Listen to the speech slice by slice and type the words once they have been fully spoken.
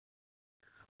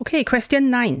Okay,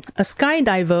 question 9. A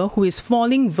skydiver who is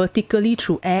falling vertically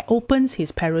through air opens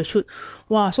his parachute.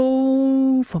 Wow,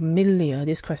 so familiar,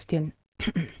 this question.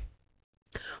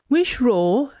 Which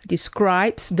row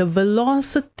describes the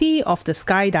velocity of the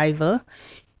skydiver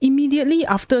immediately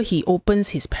after he opens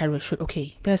his parachute?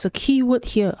 Okay, there's a keyword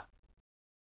here.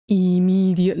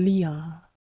 Immediately.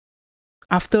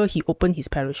 After he opened his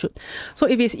parachute. So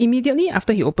if it's immediately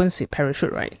after he opens his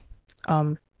parachute, right?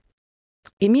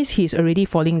 It means he's already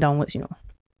falling downwards, you know.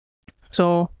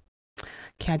 So,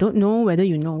 okay, I don't know whether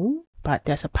you know, but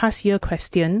there's a past year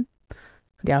question.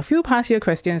 There are a few past year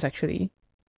questions actually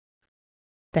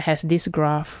that has this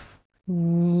graph.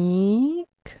 Remember,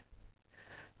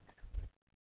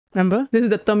 this is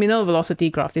the terminal velocity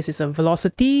graph. This is a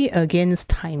velocity against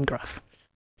time graph.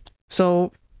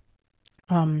 So,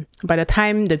 by the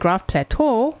time the graph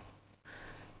plateau,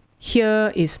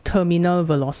 here is terminal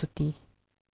velocity.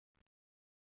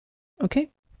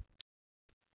 Okay.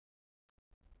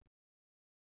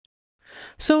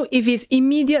 So if it's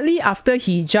immediately after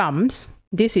he jumps,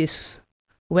 this is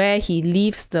where he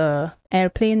leaves the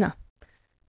airplane.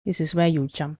 This is where you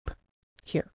jump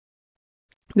here.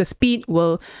 The speed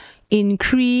will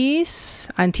increase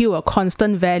until a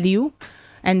constant value.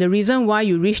 And the reason why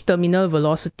you reach terminal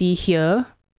velocity here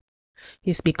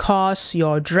is because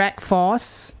your drag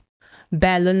force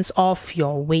balance off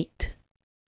your weight.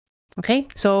 Okay,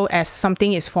 so as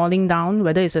something is falling down,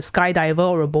 whether it's a skydiver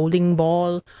or a bowling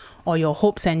ball or your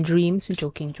hopes and dreams,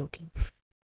 joking.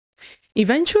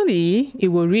 Eventually, it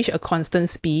will reach a constant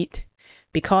speed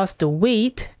because the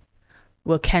weight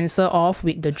will cancel off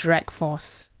with the drag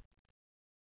force.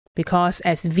 Because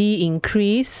as V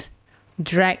increase,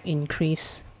 drag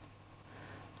increase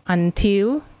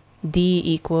until D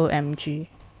equal mg.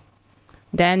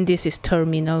 Then this is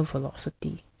terminal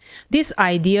velocity. This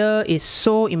idea is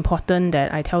so important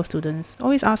that I tell students,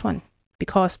 always ask one,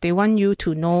 because they want you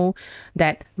to know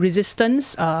that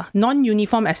resistance,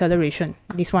 non-uniform acceleration,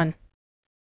 this one.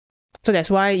 So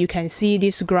that's why you can see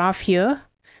this graph here,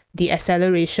 the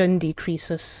acceleration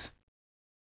decreases.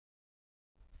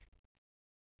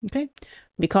 Okay,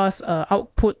 because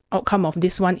outcome of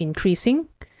this one increasing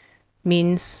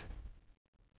means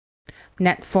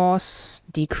net force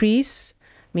decrease,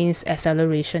 means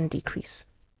acceleration decrease.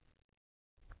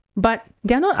 But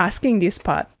they're not asking this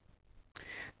part.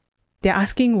 They're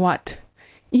asking what?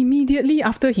 Immediately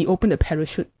after he opened the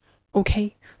parachute.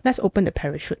 Okay, let's open the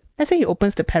parachute. Let's say he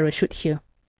opens the parachute here.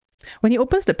 When he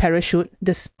opens the parachute,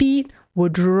 the speed will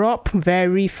drop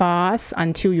very fast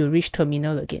until you reach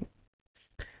terminal again.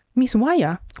 Means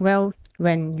why? Well,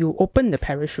 when you open the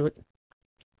parachute,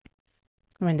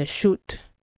 when the chute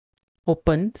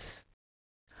opens,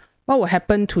 what will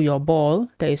happen to your ball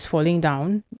that is falling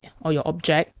down, or your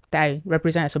object that I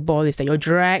represent as a ball, is that your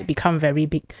drag become very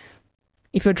big.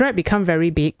 If your drag become very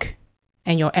big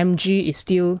and your mg is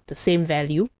still the same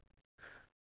value,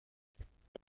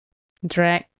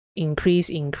 drag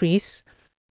increase.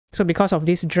 So because of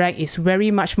this, drag is very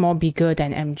much more bigger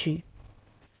than mg.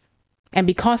 And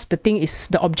because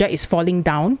the object is falling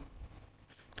down,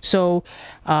 so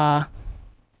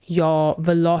your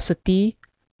velocity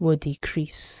will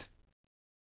decrease.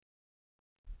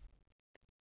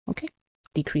 Okay,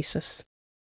 decreases.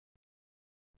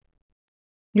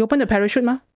 You open the parachute,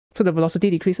 so the velocity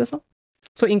decreases.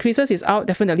 So increases is out,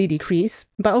 definitely decrease.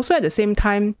 But also at the same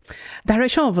time,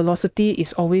 direction of velocity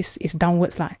is always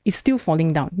downwards. It's still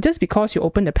falling down. Just because you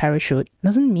open the parachute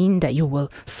doesn't mean that you will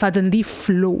suddenly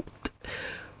float.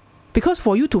 Because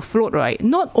for you to float, right,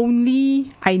 not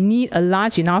only I need a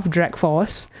large enough drag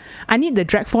force, I need the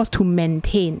drag force to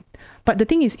maintain. But the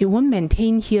thing is, it won't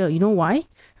maintain here. You know why?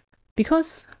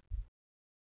 Because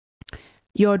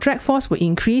your drag force will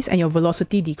increase and your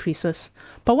velocity decreases.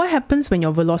 But what happens when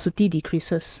your velocity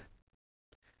decreases?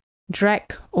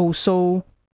 Drag also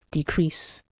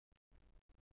decrease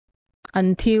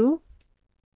until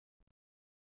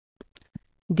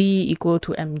D equal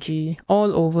to mg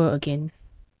all over again.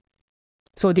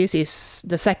 So this is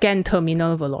the second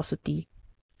terminal velocity.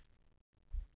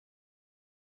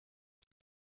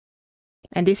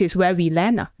 And this is where we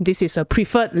land. This is a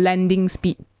preferred landing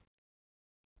speed.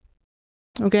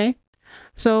 Okay,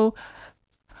 so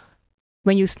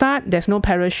when you start, there's no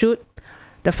parachute.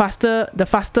 The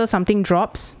faster something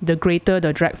drops, the greater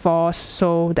the drag force.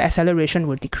 So the acceleration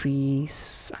will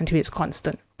decrease until it's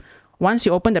constant. Once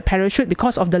you open the parachute,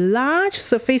 because of the large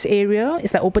surface area,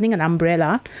 it's like opening an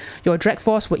umbrella, your drag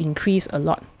force will increase a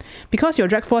lot. Because your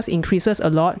drag force increases a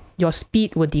lot, your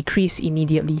speed will decrease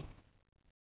immediately.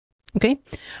 Okay,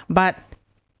 but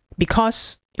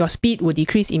because your speed will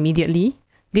decrease immediately,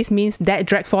 This means that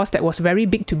drag force that was very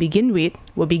big to begin with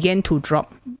will begin to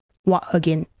drop. What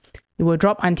again? It will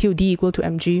drop until d equal to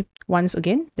mg once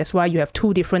again. That's why you have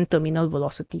two different terminal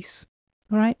velocities.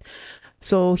 All right.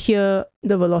 So here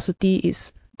the velocity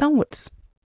is downwards.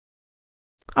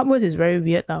 Upwards is very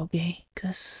weird, okay?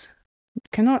 Because you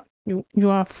cannot, you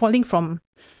are falling from,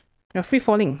 you're free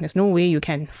falling. There's no way you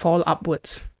can fall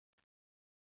upwards.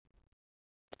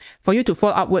 For you to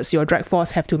fall upwards, your drag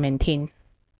force have to maintain.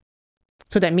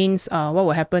 So that means what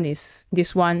will happen is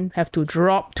this one have to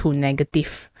drop to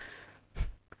negative.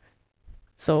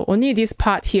 So only this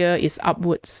part here is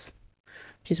upwards,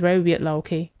 which is very weird,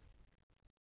 okay?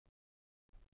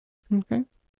 Okay.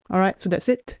 All right, so that's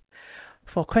it.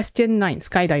 For question 9,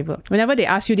 Skydiver. Whenever they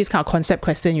ask you this kind of concept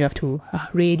question, you have to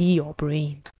ready your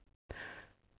brain.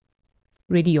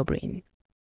 Ready your brain.